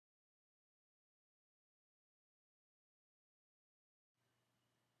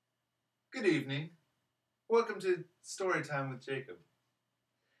Good evening. Welcome to Story Time with Jacob.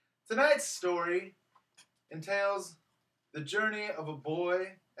 Tonight's story entails the journey of a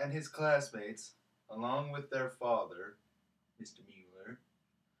boy and his classmates, along with their father, Mr. Mueller,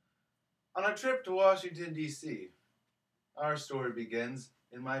 on a trip to Washington, D.C. Our story begins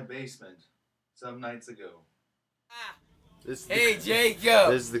in my basement some nights ago. Hey,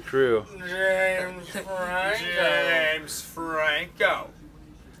 Jacob! This is the crew. James Franco.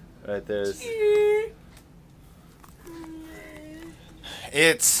 Right there.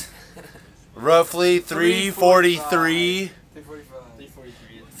 It's roughly 3:43.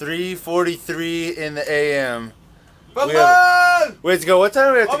 3:43 in the a.m. Wait to go. What time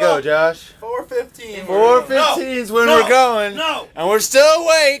do we have to go, Josh? 4:15. 4:15 is when we're going. No. And we're still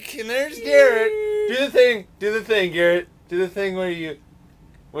awake. And there's Garrett. Do the thing. Do the thing, Garrett. Do the thing where you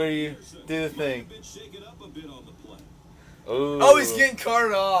do the thing. Oh, he's getting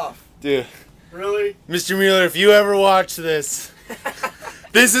carted off. Dude. Really? Mr. Mueller, if you ever watch this,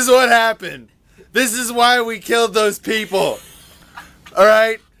 this is what happened. This is why we killed those people.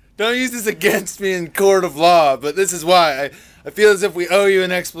 Alright? Don't use this against me in court of law, but this is why. I feel as if we owe you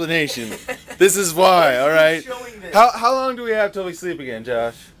an explanation. This is why, alright? How long do we have till we sleep again,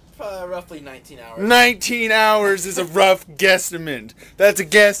 Josh? Roughly 19 hours. 19 hours is a rough guesstimate. That's a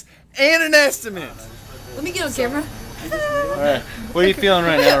guess and an estimate. Let me get on camera. Alright, what are you feeling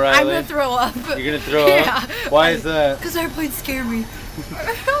right now, Riley? I'm gonna throw up. You're gonna throw up? Yeah. Why is that? Because airplanes scare me. I'm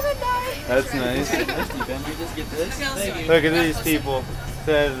gonna die. That's nice. Look at these people.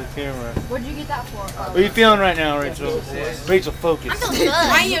 Side of the camera. What'd you get that for? What are you feeling right now, Rachel? Rachel, focus. I'm feeling good.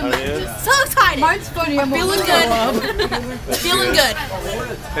 I am so excited. Mine's funny. I'm feeling good. Feeling good.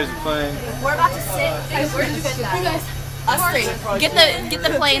 Here's the plane. We're about to sit. Where'd you fit that? You guys. Us three. Get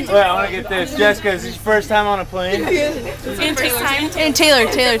the plane. Wait, I want to get this. Jessica, is this your first time on a plane? And Taylor. And Taylor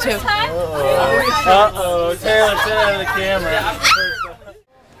too. Uh-oh. Taylor, sit out of the camera.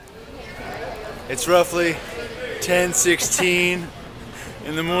 It's roughly 10:16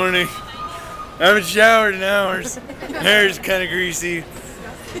 in the morning. I haven't showered in hours. Hair is kind of greasy.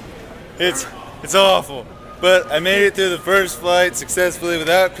 It's awful. But I made it through the first flight successfully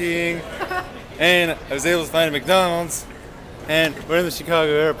without peeing. And I was able to find a McDonald's. And we're in the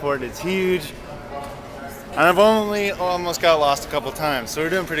Chicago airport. It's huge. And I've only almost got lost a couple times, so we're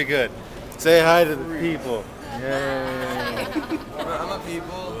doing pretty good. Say hi to the people. Yay. I'm a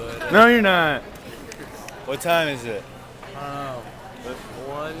people. No, you're not. What time is it? Oh,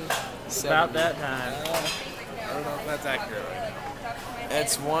 1. About that time. I don't know if that's accurate.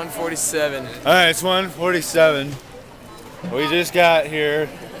 It's 1:47. Alright, it's 1:47. We just got here.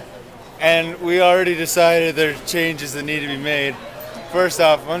 And we already decided there are changes that need to be made. First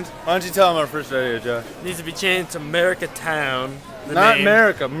off, why don't you tell them our first idea, Josh? Needs to be changed to America Town. Not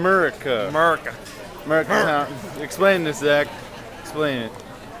America, America. America. America Town. Explain this, Zach. Explain it.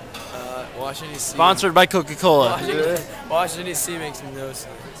 Washington D.C. Sponsored by Coca-Cola. Washington D.C. makes no sense.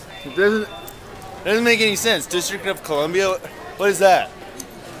 It doesn't make any sense. District of Columbia? What is that?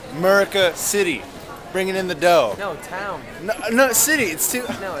 America City. Bringing in the dough. No, town. No, city. It's too.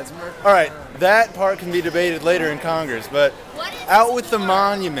 No, it's America. All right, that part can be debated later in Congress, but out with the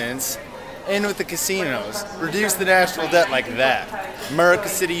monuments, in with the casinos, reduce the national debt like that. America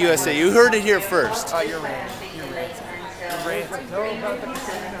City, USA. You heard it here first. Oh, you're right.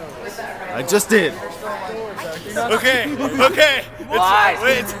 I just did. Okay.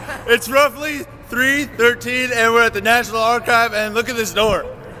 It's roughly 3:13, and we're at the National Archive, and look at this door.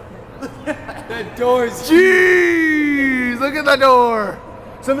 That door's. Jeez! Look at the door.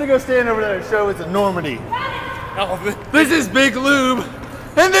 Somebody go stand over there and show it's a Normandy. This is Big Lube,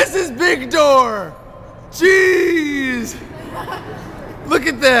 and this is Big Door. Jeez! Look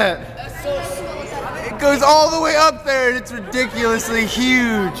at that. That's so small. It goes all the way up there, and it's ridiculously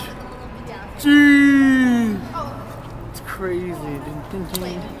huge. Jeez! It's crazy.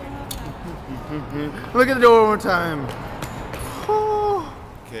 Look at the door one more time.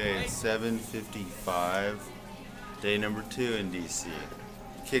 Okay, it's 7:55, day number 2 in D.C.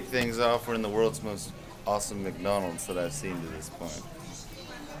 Kick things off, we're in the world's most awesome McDonald's that I've seen to this point.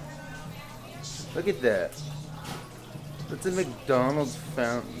 Look at that. That's a McDonald's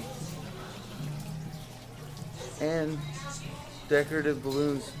fountain. And decorative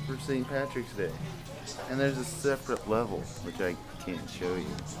balloons for St. Patrick's Day. And there's a separate level, which I can't show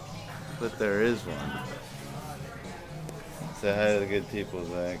you. But there is one. Say hi to the good people,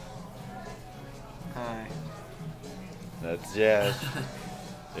 Zach. Hi. That's Josh.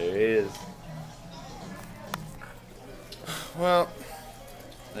 There he is. Well,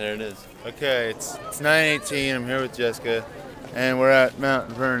 there it is. Okay, it's 9:18. I'm here with Jessica, and we're at Mount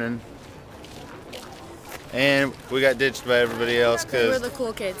Vernon. and we got ditched by everybody else We're because the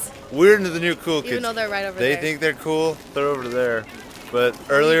cool kids. we're into the new cool kids. Even though they're right over They there. think they're cool. They're over there, but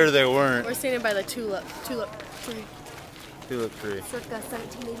earlier they weren't. We're standing by the tulip tree. Tulip tree. Circa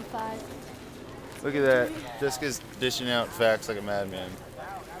 1785. Look at that. Jessica's dishing out facts like a madman,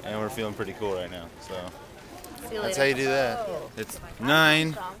 and we're feeling pretty cool right now. So See you that's later. how you do that. It's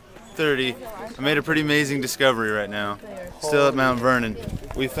 9:30. I made a pretty amazing discovery right now. Still at Mount Vernon.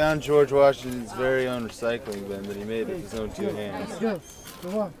 We found George Washington's very own recycling bin that he made with his own 2 hands. Kelsey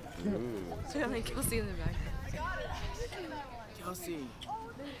in the back. Kelsey.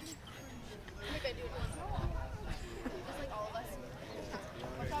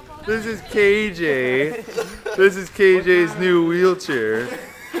 This is KJ. This is KJ's new wheelchair.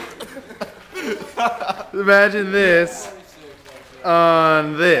 Imagine this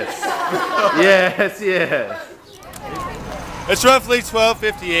on this. Yes, yes. It's roughly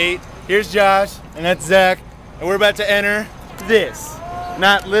 12:58. Here's Josh, and that's Zach, and we're about to enter this.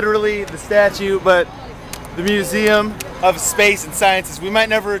 Not literally the statue, but the Museum of Space and Sciences. We might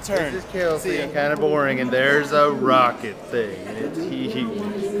never return. This is Kelsey, kind of boring, and there's a rocket thing. It's huge.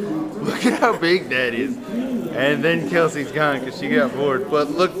 Look at how big that is. And then Kelsey's gone because she got bored.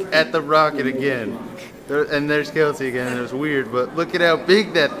 But look at the rocket again. And there's Kelsey again, and it was weird, but look at how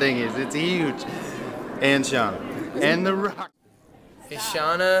big that thing is. It's huge. And Shauna. And the rocket. Hey,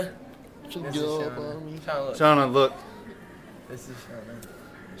 Shauna. Shauna, look. This is Shauna.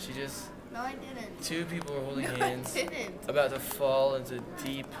 She just. No, I didn't. 2 people were holding hands, I didn't. about to fall into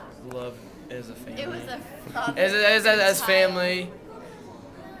deep love as a family. It was a as family,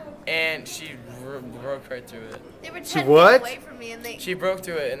 and she broke right through it. They were She what? away from me and they. She broke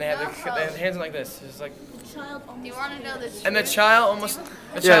through it, and they had their hands like this. It's like, Do you want to know the truth? and the child almost. The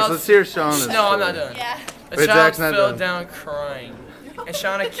Yes, child, let's hear Shauna's. No, I'm not done. Yeah. The Wait, child Zach's not fell done. down crying, and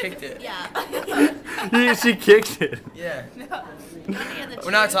Shauna kicked it. Yeah. She kicked it. Yeah. No. You want to hear the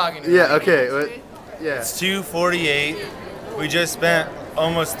We're not truth? talking. Yeah, okay. Yeah. It's 2:48. We just spent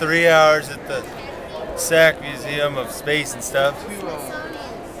almost 3 hours at the SAC Museum of Space and stuff.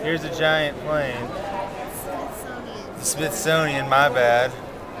 Here's a giant plane. The Smithsonian, my bad.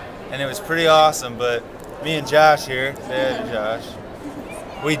 And it was pretty awesome, but me and Josh here, say hi to Josh,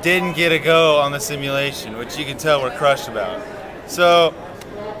 we didn't get a go on the simulation, which you can tell we're crushed about. So,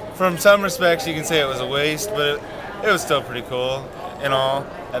 from some respects, you can say it was a waste, but it was still pretty cool in all.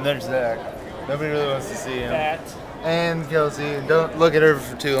 And there's Zach. Nobody really wants to see him. And Kelsey. Don't look at her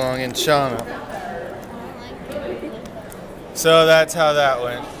for too long. And Shauna. So that's how that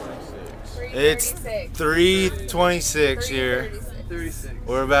went. It's 3:26 here. 36.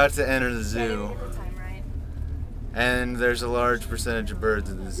 We're about to enter the zoo. And there's a large percentage of birds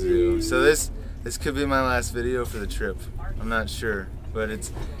in the zoo. So this could be my last video for the trip. I'm not sure, but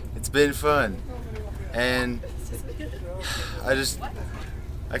it's been fun. And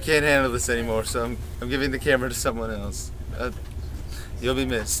I can't handle this anymore, so I'm giving the camera to someone else. You'll be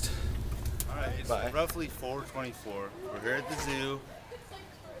missed. Alright, it's roughly 4:24. We're here at the zoo.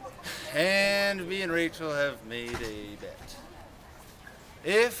 And me and Rachel have made a bet.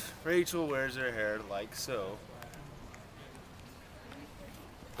 If Rachel wears her hair like so,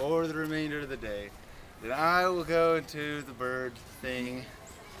 for the remainder of the day, then I will go into the bird thing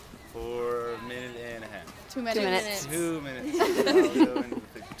for a minute and a half. 2 minutes. 2 minutes. I'll go in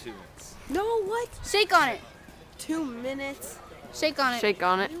with the 2 minutes. No, what? Shake on it. 2 minutes. Shake on it. Shake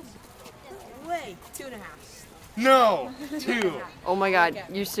on it. Wait, 2.5. No! 2! Oh my god,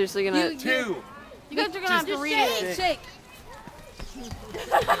 you seriously gonna... 2! You guys are gonna have to read it. Shake.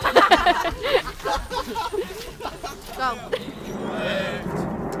 Go.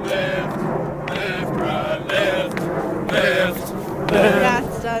 Left, right, left. Yeah,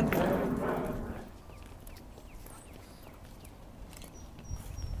 it's done.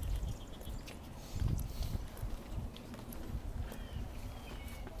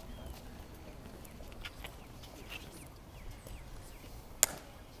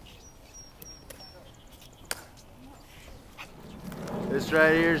 This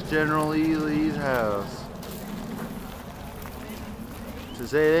right here is General E. Lee's house. To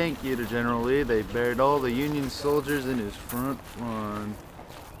say thank you to General Lee, they buried all the Union soldiers in his front lawn.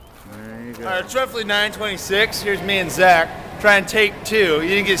 There you go. Alright, it's roughly 9:26. Here's me and Zach trying take 2. You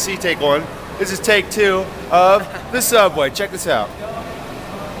didn't get to see take 1. This is take 2 of the subway. Check this out.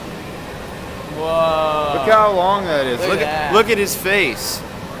 Whoa. Look how long that is. Look at that. Look at his face.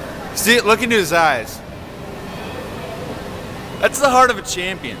 See, look into his eyes. That's the heart of a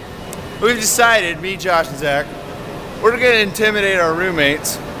champion. We've decided, me, Josh, and Zach, we're gonna intimidate our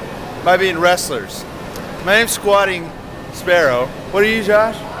roommates by being wrestlers. My name's Squatting Sparrow. What are you,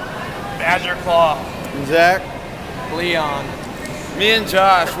 Josh? Badger Claw. Zach? Leon. Me and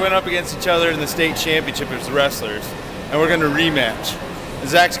Josh went up against each other in the state championship as wrestlers, and we're going to rematch.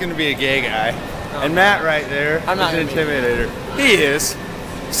 Zach's going to be a gay guy, and Matt right there I'm not is an gonna be. intimidator. He is.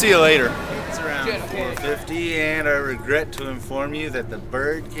 See you later. It's around 4:50, and I regret to inform you that the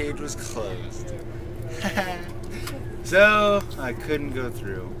bird cage was closed. So I couldn't go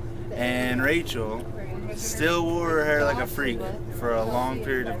through, and Rachel still wore her hair like a freak for a long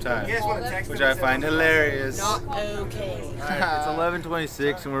period of time, which I find hilarious. Not okay. It's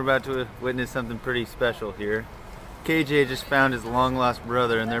 11:26 and we're about to witness something pretty special here. KJ just found his long-lost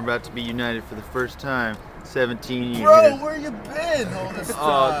brother and they're about to be united for the first time in 17 years. Bro, where you been all this time?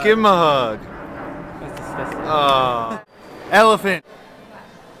 Oh, give him a hug. That's disgusting. Oh, elephant.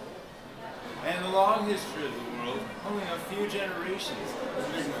 And the long history of the world, only a few generations has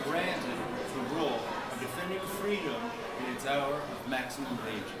been granted the role of defending freedom in its hour of maximum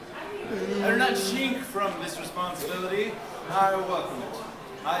danger. I do not shrink from this responsibility. I welcome it.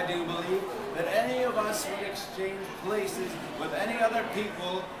 I do believe that any of us would exchange places with any other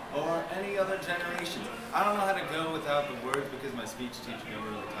people or any other generation. I don't know how to go without the words because my speech teacher never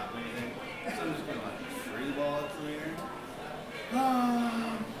really taught me anything. So I'm just gonna like free ball it from here.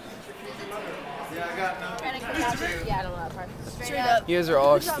 Yeah, I got no. Yeah, I don't know. Straight up. You guys are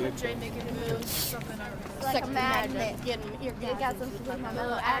all Good job stupid. with Dre making the moves. Something Like a magnet. You got some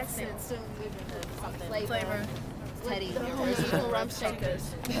little accents. Something. Flavor. Teddy. Little rum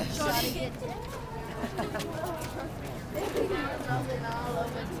shakers.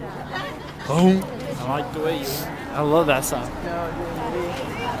 Boom. I like the way you. I love that song.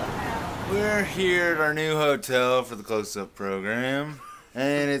 We're here at our new hotel for the close-up program,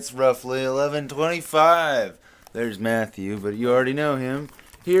 and it's roughly 11:25. There's Matthew, but you already know him.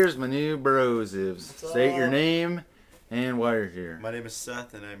 Here's my new brosivs. State your name and why you're here. My name is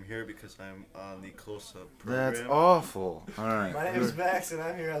Seth, and I'm here because I'm on the close-up program. That's awful. All right. My name is Max, and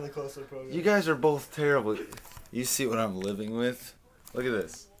I'm here on the close-up program. You guys are both terrible. You see what I'm living with? Look at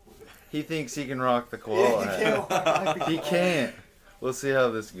this. He thinks he can rock the koala hat. He can't. We'll see how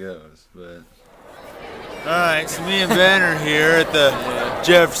this goes, but. All right, so me and Ben are here at the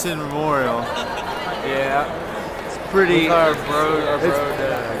Jefferson Memorial. Yeah. It's pretty. Our bro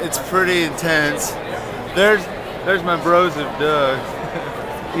It's pretty intense. There's my bros of Doug.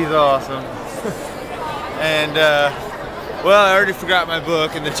 He's awesome. And well, I already forgot my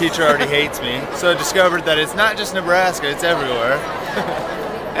book, and the teacher already hates me. So I discovered that it's not just Nebraska; it's everywhere.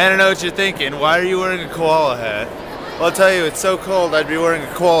 And I know what you're thinking. Why are you wearing a koala hat? Well, I'll tell you, it's so cold I'd be wearing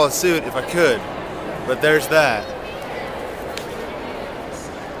a koala suit if I could. But there's that.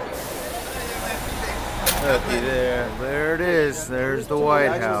 Looky there. There it is. There's the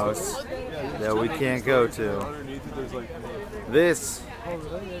White House that we can't go to. This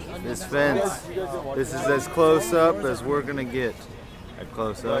fence, this is as close up as we're gonna get. At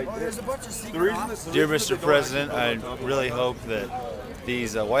close up. Dear Mr. President, I really hope that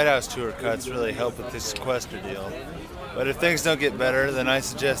these White House tour cuts really help with this sequester deal. But if things don't get better, then I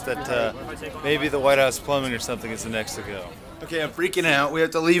suggest that maybe the White House plumbing or something is the next to go. Okay, I'm freaking out. We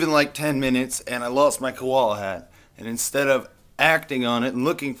have to leave in like 10 minutes, and I lost my koala hat. And instead of acting on it and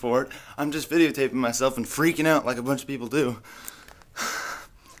looking for it, I'm just videotaping myself and freaking out like a bunch of people do.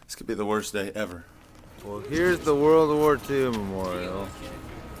 This could be the worst day ever. Well, here's the World War II Memorial.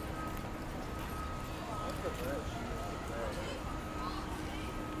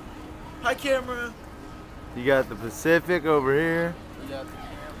 Hi, camera. You got the Pacific over here,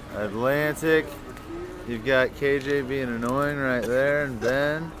 Atlantic. You've got KJ being annoying right there, and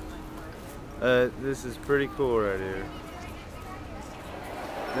Ben. This is pretty cool right here.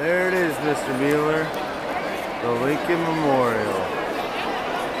 There it is, Mr. Mueller, the Lincoln Memorial.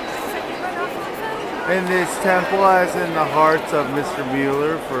 And this temple lies in the hearts of Mr.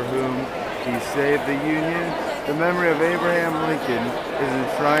 Mueller, for whom he saved the Union. The memory of Abraham Lincoln is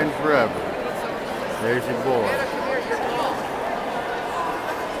enshrined forever. There's your boy.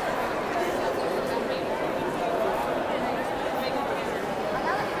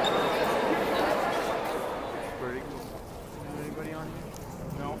 Pretty cool. Anybody on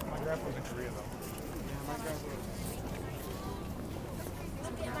here? No, my grandpa's in Korea though.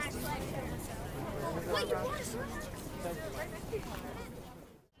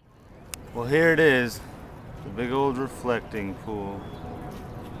 Well, here it is, the big old reflecting pool.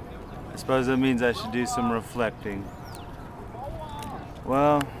 I suppose that means I should do some reflecting.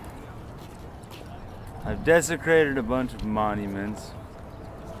 Well, I've desecrated a bunch of monuments,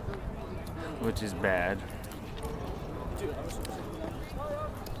 which is bad.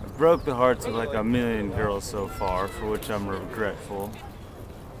 I've broke the hearts of like a million girls so far, for which I'm regretful.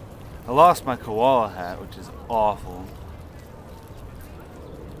 I lost my koala hat, which is awful.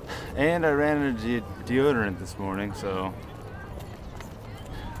 And I ran into deodorant this morning, so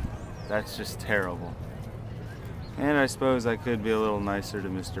that's just terrible. And I suppose I could be a little nicer to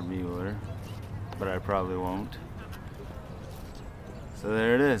Mr. Mueller, but I probably won't. So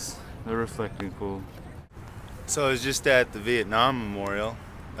there it is, the reflecting pool. So I was just at the Vietnam Memorial.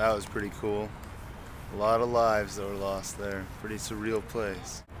 That was pretty cool. A lot of lives that were lost there. Pretty surreal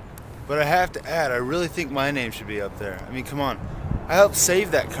place. But I have to add, I really think my name should be up there. I mean, come on. I helped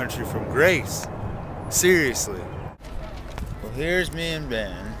save that country from grace. Seriously. Well, here's me and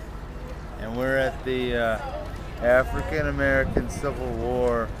Ben. And we're at the African American Civil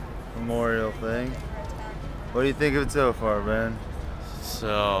War Memorial thing. What do you think of it so far, Ben?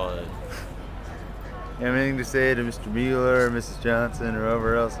 Solid. You have anything to say to Mr. Mueller or Mrs. Johnson or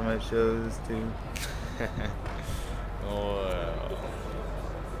whoever else I might show this to? Well,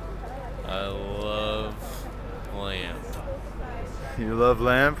 I love lamp. You love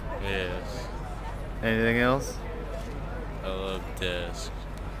lamp? Yes. Anything else? I love desk.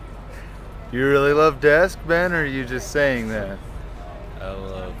 You really love desk, Ben, or are you just saying that? I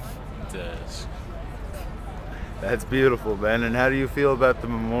love desk. That's beautiful, Ben. And how do you feel about the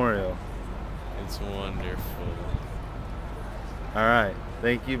memorial? It's wonderful. All right.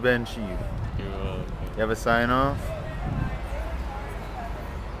 Thank you, Ben Chief. You're welcome. You have a sign off?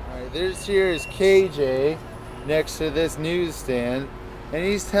 All right, here is KJ next to this newsstand, and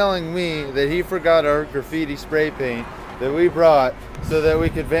he's telling me that he forgot our graffiti spray paint that we brought so that we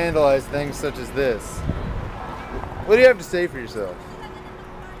could vandalize things such as this. What do you have to say for yourself?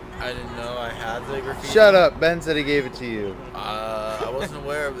 I didn't know I had the graffiti. Shut up. Ben said he gave it to you. I wasn't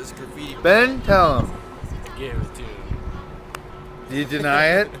aware of this graffiti. Ben, tell him. Gave it to you. Do you deny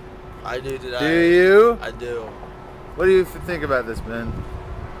it? I do deny Do it. you? I do. What do you think about this, Ben?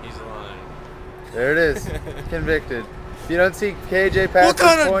 He's lying. There it is. Convicted. If you don't see KJ past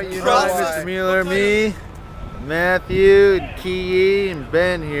this point, you know Mr. Mueller, me, Matthew, Key, and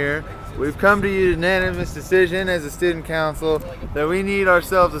Ben here. We've come to you unanimous decision as a student council that we need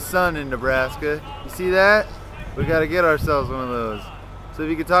ourselves a son in Nebraska. You see that? We got to get ourselves one of those. So if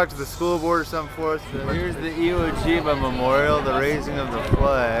you could talk to the school board or something for us. Here's the Iwo Jima Memorial, the raising of the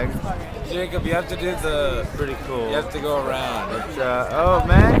flag. Jacob, you have to do the. Pretty cool. You have to go around. It's, oh,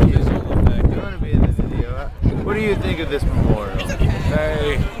 Matthew, you want to be in this video? What do you think of this memorial?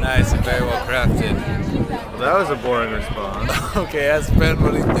 Very nice and very well crafted. Well, that was a boring response. Okay, ask Ben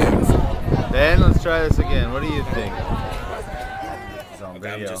what he thinks. Ben, let's try this again. What do you think?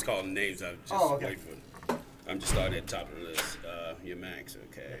 Okay, I'm just calling names. I'm just waiting for. I'm just starting at the top of the list. Your Max,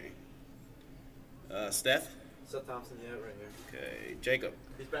 okay. Steph. Seth Thompson, yeah, right here. Okay. Jacob.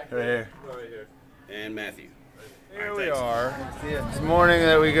 He's back Right here. Right here. And Matthew. Here All we right, are. It's the morning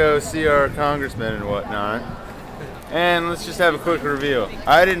that we go see our congressmen and whatnot. And let's just have a quick review.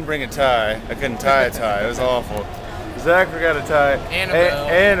 I didn't bring a tie. I couldn't tie a tie. It was awful. Zach forgot a tie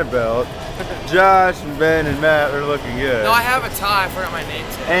and a belt. Josh and Ben and Matt are looking good. No, I have a tie. I forgot my name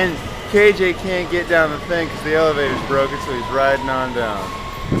tag. And KJ can't get down the thing because the elevator's broken, so he's riding on down.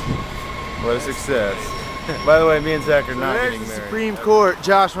 What a success. By the way, me and Zach are not getting married. The Supreme Court.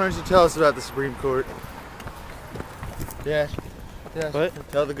 Josh, why don't you tell us about the Supreme Court? Josh, what?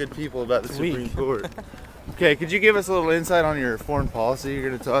 Tell the good people about the Supreme Court. Okay, could you give us a little insight on your foreign policy? You're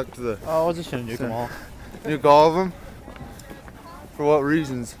going to talk to the... Oh, I was just going to nuke them all. Nuke all of them? For what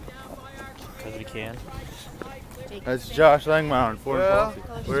reasons? Because we can. That's Josh Langmeyer on foreign policy.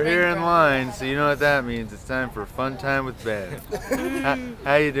 We're here in line, so you know what that means. It's time for fun time with Ben.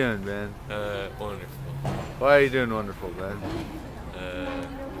 How you doing, Ben? Wonderful. Why are you doing wonderful, Ben?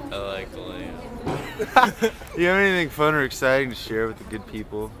 I like the land. Do you have anything fun or exciting to share with the good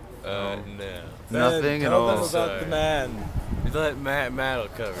people? No. Nothing at all. About the man. Let Matt will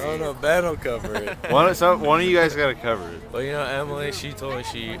cover it. Oh no, Ben will cover it. One of you guys got to cover it. Well, you know, Emily, she told me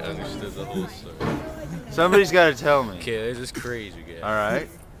she understood the whole story. Somebody's got to tell me. Okay, there's this crazy guy. All right.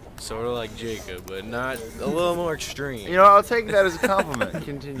 Sort of like Jacob, but not a little more extreme. You know, I'll take that as a compliment.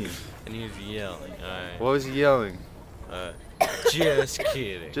 Continue. And he was yelling. What was he yelling? Just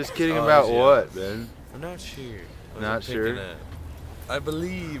kidding. Just kidding about what, Ben? I'm not sure. Not sure. I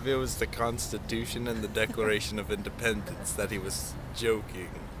believe it was the Constitution and the Declaration of Independence that he was joking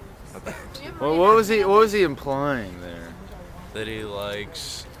about. Well, what was he implying there? That he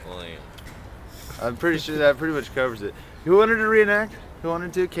likes lamb. I'm pretty sure that pretty much covers it. Who wanted to reenact? Who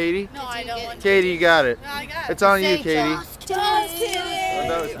wanted to? Katie? No, I don't want to. Katie, you got it. No, I got it. It's on you, Katie. Just kidding.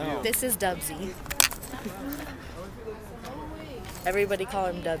 That was beautiful. This is Dubsy. Everybody call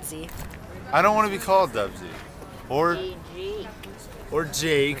him Dubsy. I don't want to be called Dubsy. or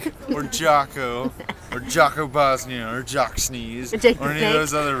Jake, or Jocko, or Jocko Bosnia, or Jock Sneeze, or any of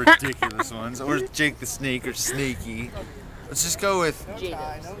those other ridiculous ones, or Jake the Snake, or Snakey. Let's just go with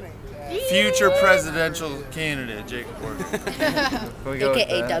future presidential candidate, Jacob Orton.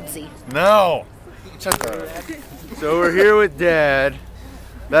 AKA Dubsy. No! Shut up. So we're here with Dad.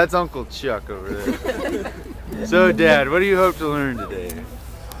 That's Uncle Chuck over there. So Dad, what do you hope to learn today?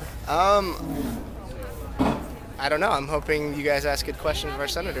 I don't know. I'm hoping you guys ask good questions of our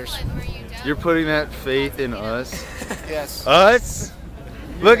senators. You're putting that faith in us? Yes. Us?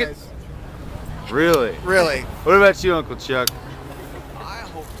 Look at... Really? Really? What about you, Uncle Chuck? I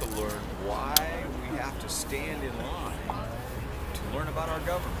hope to learn why we have to stand in line to learn about our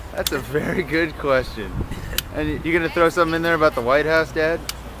government. That's a very good question. And you gonna throw something in there about the White House, Dad?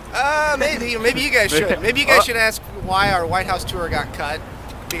 Maybe. Maybe you guys should. Maybe you guys should ask why our White House tour got cut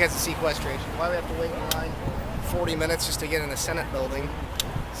because of sequestration. Why we have to wait in line 40 minutes just to get in the Senate building.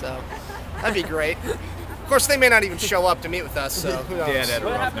 So that'd be great. Of course, they may not even show up to meet with us. So who knows? Dad had a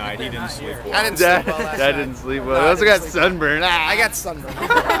rough night. He didn't sleep well. I didn't sleep well last night. Didn't sleep well. I also got sunburned. I got sunburned.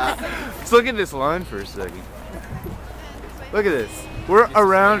 Let's look at this line for a second. Look at this. We're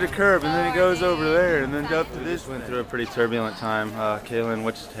around a curve, and then it goes over there, and then up to this. Went through a pretty turbulent time. Kaylin,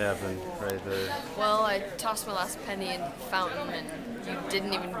 what just happened right there? Well, I tossed my last penny in the fountain, and you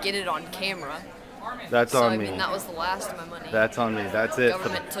didn't even get it on camera. That's so, on I me. mean, that was the last of my money. That's on me. That's it.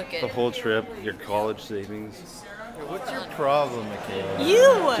 Government took it. The whole trip, your college savings. What's your problem, Michaela?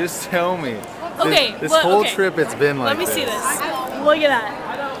 You! Just tell me. Okay. This whole trip, it's been like Let me see this. Look at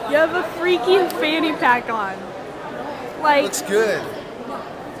that. You have a freaking fanny pack on. Like, looks good.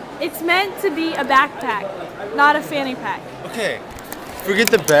 It's meant to be a backpack, not a fanny pack. Okay. Forget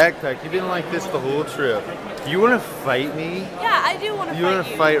the backpack. You've been like this the whole trip. You want to fight me? Yeah, I do want to fight you. You want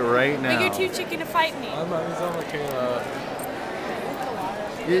to fight right now? But you're too chicken to fight me.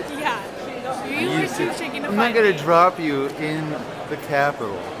 Yeah. You were too chicken to fight me. I'm not going to drop you in the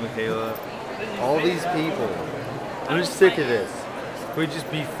Capitol, Michaela. All these people. I'm just sick of this. We just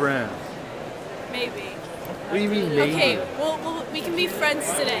be friends. Maybe. What do you mean maybe? Okay, well, we can be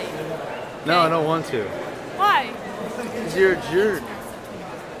friends today. No, I don't want to. Why? Because you're a jerk.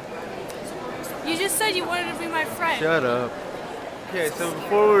 You just said you wanted to be my friend. Shut up. Okay, so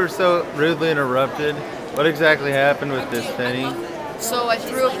before we were so rudely interrupted, what exactly happened with this penny? So I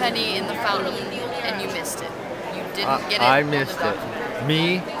threw a penny in the fountain, and you missed it. You didn't get it. I missed it.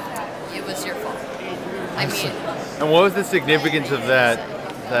 Me? It was your fault. I mean. And what was the significance of that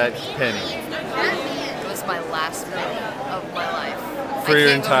penny? It was my last penny of my life. For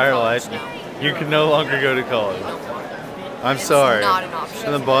your entire life? Now. You can no longer go to college. No more. I'm sorry. Not an option.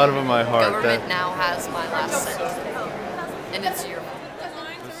 From the bottom of my heart. Government now has my last cent. And it's your fault.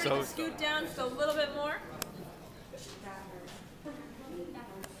 So scoot down just a little bit more.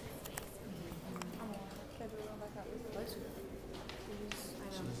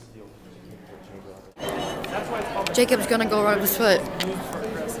 Jacob's gonna go rub his foot.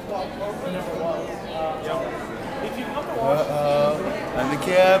 I'm the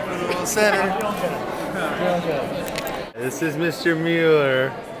Capitol Center. This is Mr.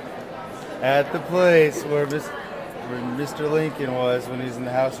 Mueller at the place where Mr. Lincoln was when he was in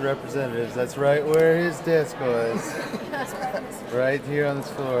the House of Representatives. That's right where his desk was. Right here on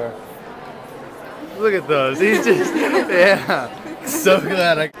this floor. Look at those. He's just, yeah. So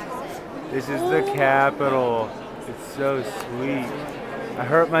glad This is the Capitol. It's so sweet. I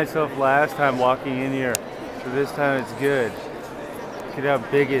hurt myself last time walking in here, so this time it's good. Look at how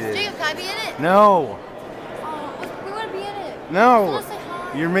big it is. Jacob, can I be in it? No. Oh, we want to be in it. No.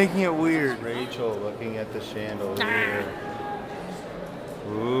 You're making it weird. Rachel looking at the chandelier.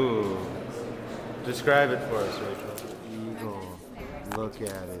 Ooh. Describe it for us, Rachel. Eagle. Look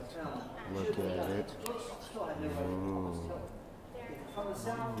at it. Look at it. Ooh.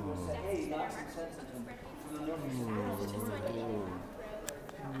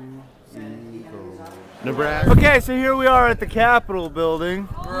 Nebraska. Okay, so here we are at the Capitol building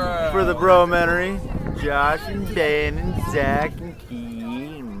for the bromentary. Josh and Dan and Zach and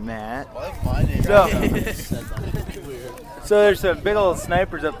Key and Matt. So there's some big old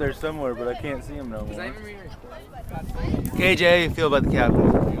snipers up there somewhere, but I can't see them no more. KJ, how you feel about the Capitol?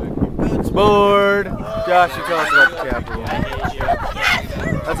 It's bored. Josh, you tell us about the Capitol.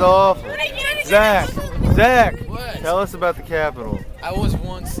 That's awful. Zach, what? Tell us about the Capitol. I was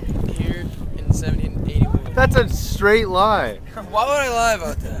once here in 1781. That's a straight lie. Why would I lie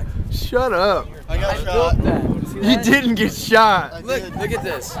about that? Shut up. I got I shot. built that. See that? You didn't get shot. Look at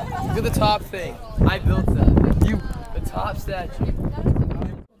this. Look at the top thing. I built that. The top statue.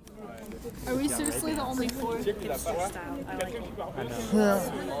 Are we seriously the only four? Come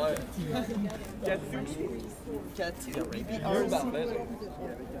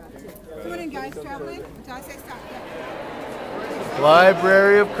on in, guys. Traveling. Until I say stop.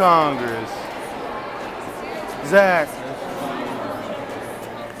 Library of Congress. Zach.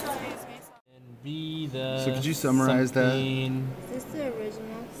 So could you summarize that? Is this the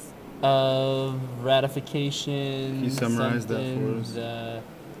originals? Of ratification. Can you summarize that for us? The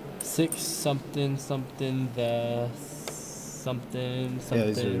 6 something something the something something. Yeah,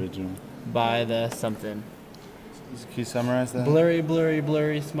 these are original. By the something. Can you summarize that? Blurry, blurry,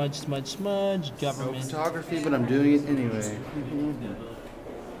 blurry, smudge, smudge, smudge. Government. No photography, but I'm doing it anyway.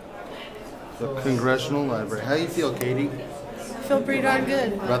 The Congressional Library. How do you feel, Katie? I feel pretty darn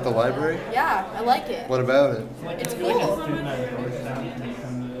good. About the library? Yeah, I like it. What about it? It's cool.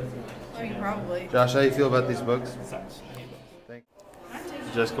 I mean, probably. Josh, how do you feel about these books?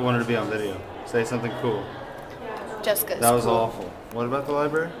 Jessica wanted to be on video. Say something cool. Jessica's That was cool. awful. What about the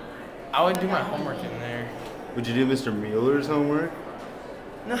library? I would do my homework in there. Would you do Mr. Mueller's homework?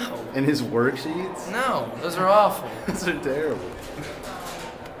 No. And his worksheets? No, those are awful. Those are terrible.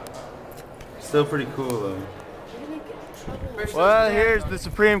 Still pretty cool though. Well, here's the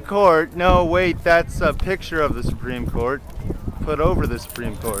Supreme Court. No, wait, that's a picture of the Supreme Court put over the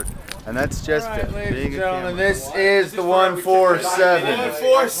Supreme Court. And that's Jessica. All right, ladies being and a gentlemen, camera. this is the 147.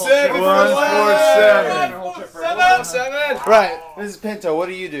 147. 147. Right, Mrs. Pinto, what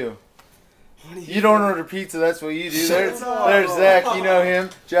do you do? You don't order pizza, that's what you do. There's Zach, you know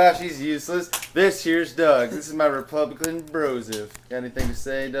him. Josh, he's useless. This here's Doug. This is my Republican brosive. Got anything to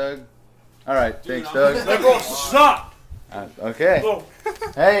say, Doug? Alright, thanks, Doug. Stop! Okay.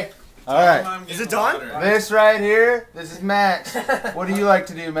 Hey, alright. Is it done? This right here, this is Max. What do you like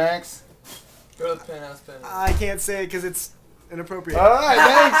to do, Max? Go to the penthouse pen. I can't say it because it's inappropriate. Alright,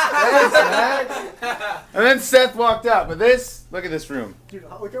 thanks, Max. And then Seth walked out, but this, look at this room. Dude,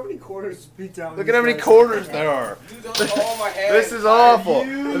 look how many quarters beat down. Look at how many quarters there are. This is awful.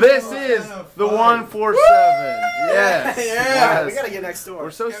 This is the 147. Yes. Yeah, Yes. we gotta get next door.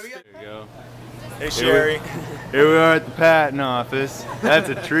 We're so There you go. Hey, Here Sherry. Here we are at the patent office. That's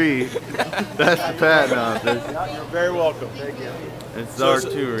a tree. That's the patent office. You're very welcome. Thank you. It's our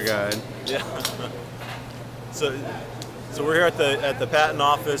tour guide. Yeah. So we're here at the patent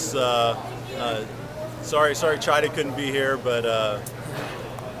office. Sorry, Chida couldn't be here, but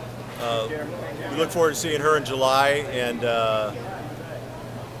we look forward to seeing her in July. And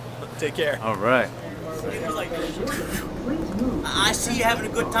take care. All right. I see you having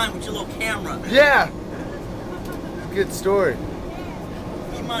a good time with your little camera. Yeah. Good story.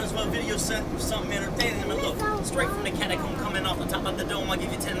 You might as well video something entertaining. I mean, look, straight from the catacomb coming off the top of the dome. I'll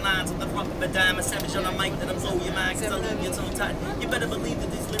give you 10 lines of the proper of a dime. A savage on a mic that'll blow your mind because I leave you so tight. You better believe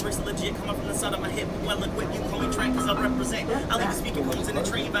that these lyrics are legit. Coming from the side of my hip. Well equipped, you call me track because I represent. I'll leave you speaking cones in the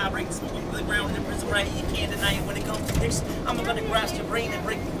train vibrating. Smoking the ground in the prison right. You can't deny it when it comes to pictures. I'm about to grasp your brain and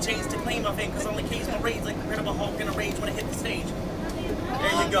break the chains to claim my fame because only case my rage like the incredible Hulk in a rage when I hit the stage.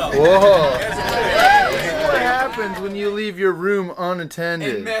 There you go. Whoa. What happens when you leave your room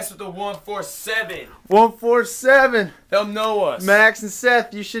unattended? And mess with the 147. 147. They'll know us. Max and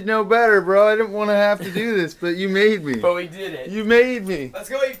Seth, you should know better, bro. I didn't want to have to do this, but you made me. But we did it. You made me. Let's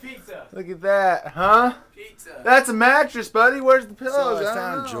go eat pizza. Look at that, huh? Pizza. That's a mattress, buddy. Where's the pillows? So I I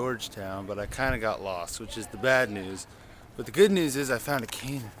found don't know. Georgetown, but I kind of got lost, which is the bad news. But the good news is I found a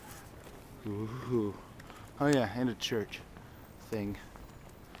cannon. Ooh. Oh yeah, and a church thing.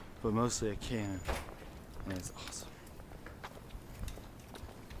 But mostly a cannon. And it's awesome.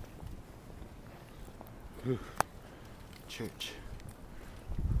 Ooh. Church.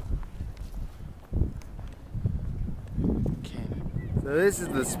 Cannon. So this is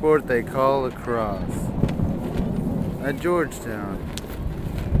the sport they call lacrosse. At Georgetown.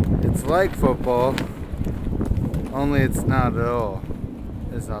 It's like football, only it's not at all.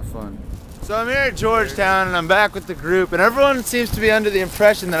 It's not fun. So I'm here at Georgetown and I'm back with the group and everyone seems to be under the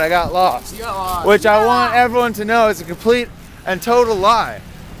impression that I got lost. You got lost. Which I want everyone to know is a complete and total lie.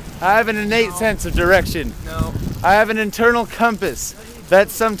 I have an innate sense of direction. No. I have an internal compass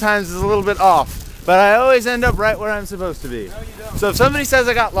that sometimes is a little bit off, but I always end up right where I'm supposed to be. No, you don't. So if somebody says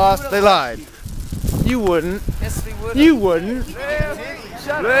I got lost, they lied. You wouldn't. Yes, we would. You wouldn't.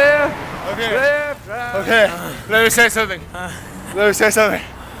 Shut Left. Okay. Left. Right. Okay. Let me say something. Let me say something.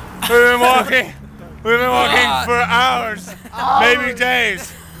 We've been walking. We've been walking for hours, maybe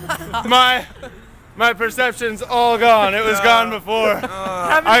days. My perception's all gone. It was gone before.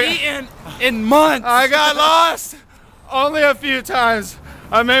 Haven't eaten in months. I got lost only a few times.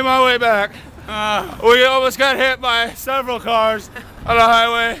 I made my way back. We almost got hit by several cars on the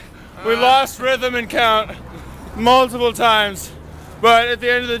highway. We lost rhythm and count multiple times, but at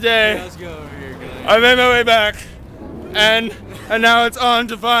the end of the day, Let's go over here, guys. I made my way back, and now it's on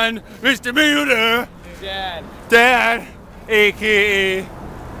to find Mr. Mueller, Dad, aka.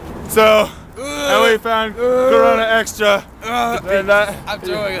 So, and we found Corona Extra. And I'm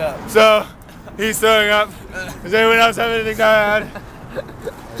throwing up. So, he's throwing up. Does anyone else have anything to add?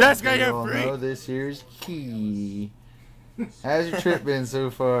 Jessica, you're free. No, this here's Key. How's your trip been so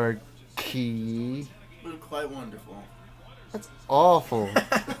far, Key? Been quite wonderful. That's awful.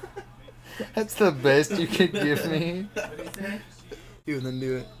 That's the best you could give me. You and then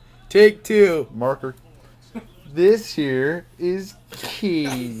do it. Take 2. Marker. This here is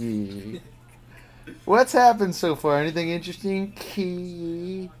Key. What's happened so far? Anything interesting,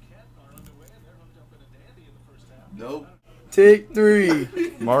 Key? Nope. Take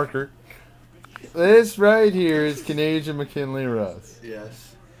 3. Marker. This right here is Canadian McKinley Russ.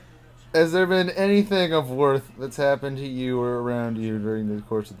 Yes. Has there been anything of worth that's happened to you or around you during the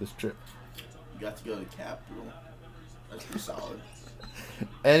course of this trip? You got to go to the Capitol. That's pretty solid.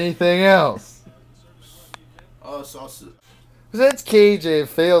 Anything else? Oh, sauce. That's KJ.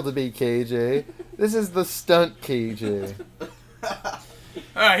 Failed to be KJ. This is the stunt KJ.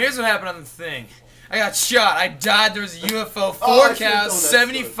 Alright, here's what happened on the thing. I got shot. I died. There was a UFO, 4 Oh, cows,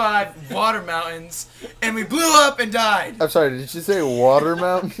 75 water mountains, and we blew up and died. I'm sorry, did you say water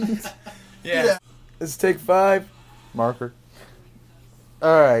mountains? Yeah. Let's take 5. Marker.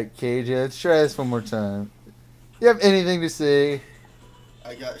 Alright, KJ, let's try this one more time. You have anything to say?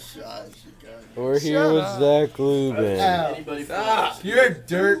 I got shot. We're here with Zach Lubin, Anybody Stop. You're a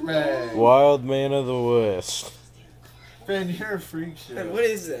dirtbag. Wild Man of the West. Ben, you're a freak show. Ben, what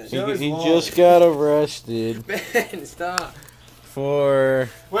is that? He just got arrested Ben, stop. for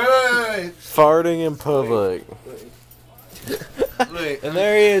Wait. farting in public. Wait. And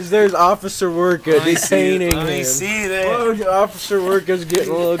there he is. There's Officer Worka detaining him. Let me see that. Whoa, Officer Worka's getting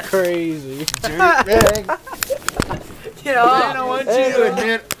a little crazy. Dirtbag. Get off. Ben, I want you to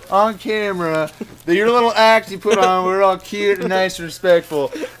admit on camera that your little act you put on, we're all cute and nice and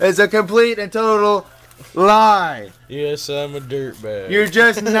respectful, is a complete and total lie. Yes, I'm a dirtbag. You're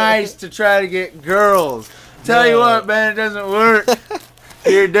just nice to try to get girls. Tell you what, Ben, it doesn't work.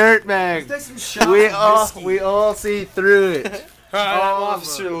 You're a dirtbag. Let's take some shots. We all see through it. Alright, I'm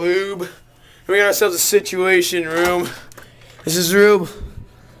Officer Lube. We got ourselves a situation room. This is room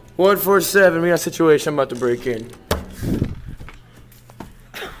 147. We got a situation I'm about to break in.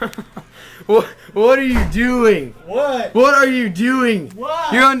 What are you doing? What? What are you doing?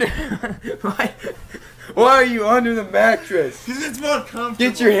 What? You're under. Why are you under the mattress? Because it's more comfortable.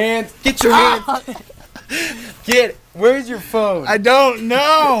 Get your hands. Get your hands. Get it. Where's your phone? I don't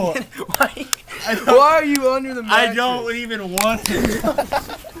know. Why are you under the mattress? I don't even want it.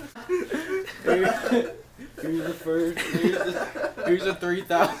 Here's the first. Here's the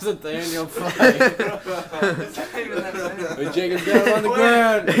 3,000th annual flight. But Jacob's got him on the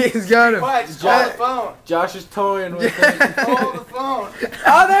ground. He's got him. What? Just hold the phone. Josh is toying with him. Hold the phone.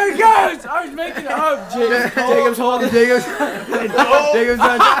 Oh, there he goes! I was making it up, Jacob's holding. Jacob's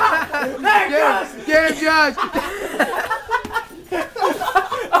on. Get him, Josh.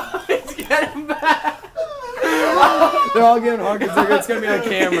 Let's get him back! They're all giving hugs. It's gonna be on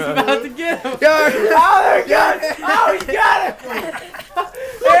camera. He's about to get him. Oh, there he got it. Oh, he got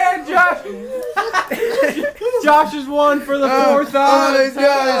it! And Josh is one for the 4,000th Oh, this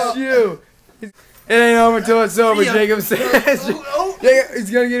guy's you. It ain't over until it's over, Jacob says. Jacob, he's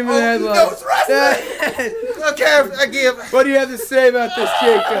gonna get him in the headlock. Okay, I give. What do you have to say about this,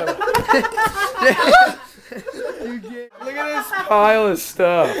 Jacob? Look at this pile of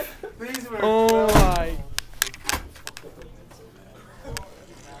stuff. Oh my.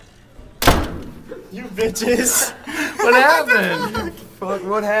 You bitches. What happened? Fuck,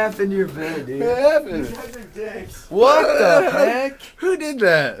 what happened to your bed, dude? What happened? What the heck? Who did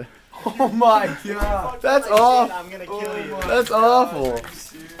that? Oh my god. That's awful. I'm gonna kill you. That's awful.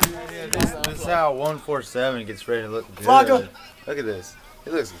 This is how 147 gets ready to look good. Flocka. Look at this.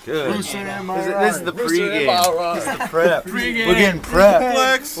 It looks good. This is the pregame. This is the prep. Pregame. We're getting prepped.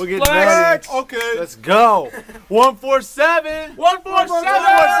 Flex. We're getting ready. Okay. Let's go. 147. 147 for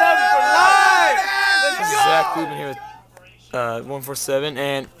live. This is Zach Lubin here with 147,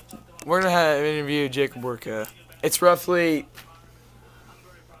 and we're gonna have an interview with Jacob Worka. It's roughly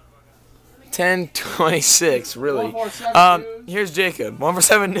 10:26, really. Here's Jacob.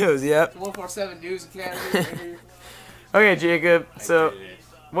 147 News. Yep. 147 News Academy right here. Okay, Jacob. So,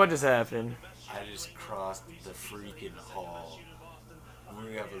 what just happened? I just crossed the freaking hall.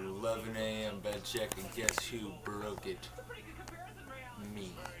 We have an 11 a.m. bed check, and guess who broke it?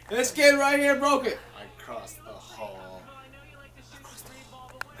 Me. This kid right here broke it. I crossed the hall.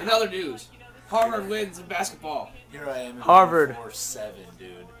 In other news, Harvard wins in basketball. Here I am in Harvard. 4-7,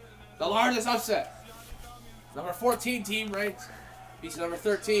 dude. The largest upset. Number 14 team ranked. Beats number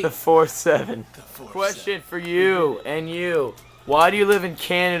 13. The 4-7. Question for you and you. Why do you live in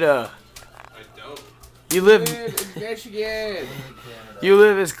Canada? I don't. You live in Michigan. You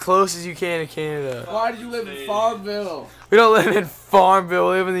live as close as you can to Canada. Why did you live in Farmville? We don't live in Farmville.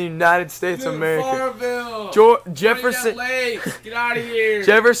 We live in the United States of America. Farmville. Jefferson. Get out of here.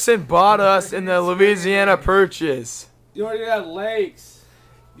 Jefferson bought us in the Louisiana Purchase. You already got lakes.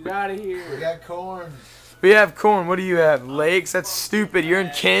 Get out of here. We got corn. We have corn. What do you have? Lakes? That's stupid. You're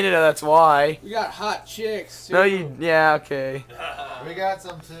in Canada. That's why. We got hot chicks. Too. No, you. Yeah, okay. We got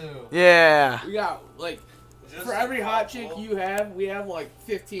some too. Yeah. We got like. For every hot chick you have, we have like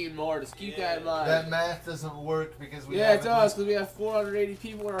 15 more. Just keep that in mind. That math doesn't work because we it does, because we have 480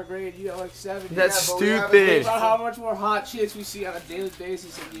 people in our grade. You have like 70. That's stupid. Think about how much more hot chicks we see on a daily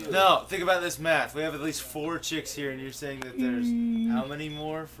basis than you. No, think about this math. We have at least 4 chicks here, and you're saying that there's how many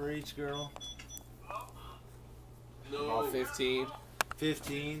more for each girl? No. About 15.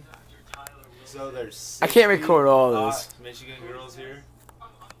 15? So there's I can't record all this. Michigan girls here.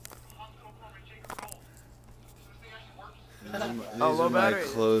 These are my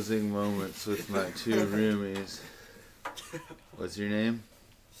closing moments with my 2 roomies. What's your name?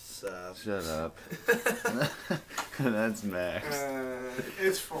 Seth. Shut up. That's Max.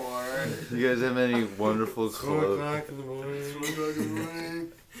 It's 4. You guys have any wonderful clothes? 4 o'clock in the morning. 2 o'clock in the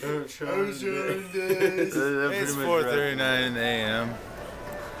morning. It's 4:39 a.m.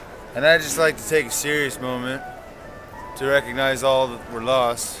 And I'd just like to take a serious moment to recognize all that were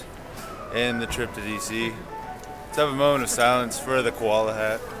lost in the trip to D.C. Let's have a moment of silence for the koala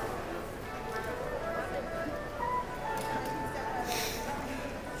hat.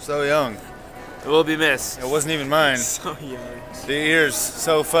 So young. It will be missed. It wasn't even mine. So young. The ears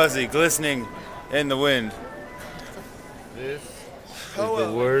so fuzzy, glistening in the wind. This is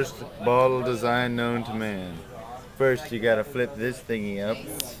the worst bottle design known to man. First you gotta flip this thingy up,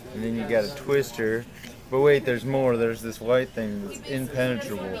 and then you gotta twist her. But wait, there's more. There's this white thing that's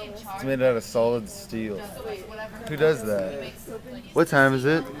impenetrable. It's made out of solid steel. Who does that? What time is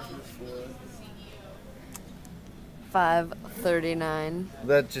it? 5:39.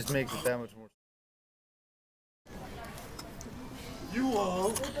 That just makes it that much more. You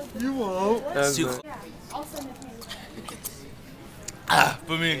won't. You won't.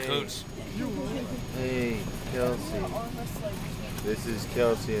 Put me in, coach. Hey, Kelsey. This is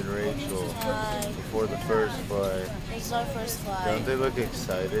Kelsey and Rachel. Hi. Before the first flight. This is our first flight. Don't they look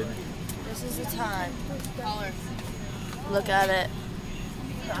excited? This is the time. Look at it.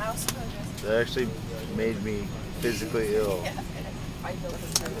 They actually made me physically ill.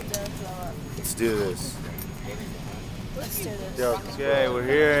 Let's do this. Let's do this. Okay, we're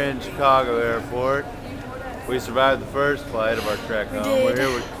here in Chicago Airport. We survived the first flight of our trek home. We're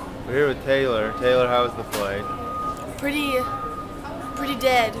here with Taylor. Taylor, how was the flight? Pretty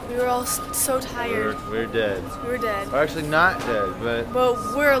dead. We were all so tired. We're dead. We were dead. We're actually not dead, but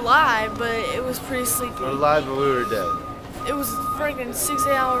we're alive, but it was pretty sleepy. we're alive, but we were dead. It was a freaking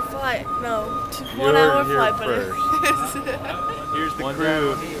 6-hour flight. No, 1 You're hour here flight, but Here's the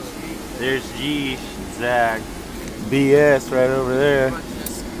crew. There's G, Zach, BS right over there.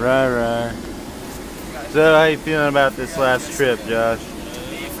 Right. So how you feeling about this last trip, Josh?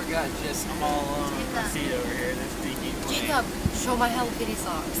 You forgot Jess. I'm all alone. See over here. Jacob, show my Hello Kitty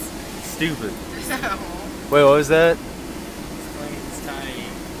socks. Stupid. Wait, what was that? It's tiny.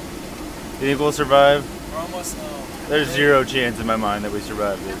 You think we'll survive? We're almost home. There's 0 chance in my mind that we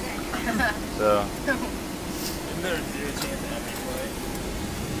survive this. So. Isn't there 0 chance at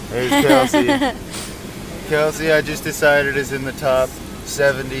every There's Kelsey. Kelsey, I just decided is in the top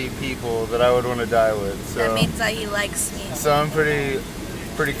 70 people that I would want to die with. So That means that he likes me. So I'm pretty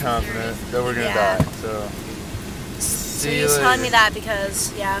confident that we're gonna die. So So he's telling me that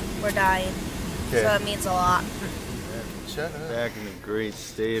because, yeah, we're dying. Okay. So it means a lot. Shut up. Back in a great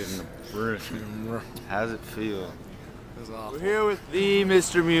state in the how's it feel? We're here with the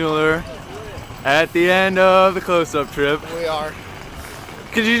Mr. Mueller at the end of the close-up trip. We are.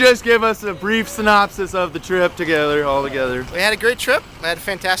 Could you just give us a brief synopsis of the trip all together? We had a great trip. We had a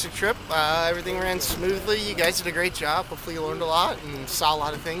fantastic trip. Everything ran smoothly. You guys did a great job. Hopefully you learned a lot and saw a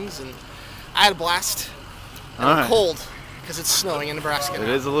lot of things. And I had a blast. And I'm cold because it's snowing in Nebraska now. It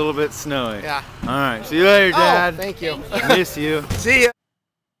is a little bit snowy. Yeah. All right. See you later, Dad. Oh, thank you. Miss you. See ya.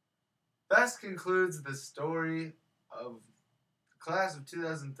 That concludes the story of the class of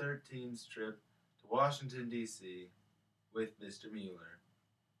 2013's trip to Washington, D.C. with Mr. Mueller.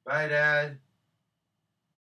 Bye, Dad.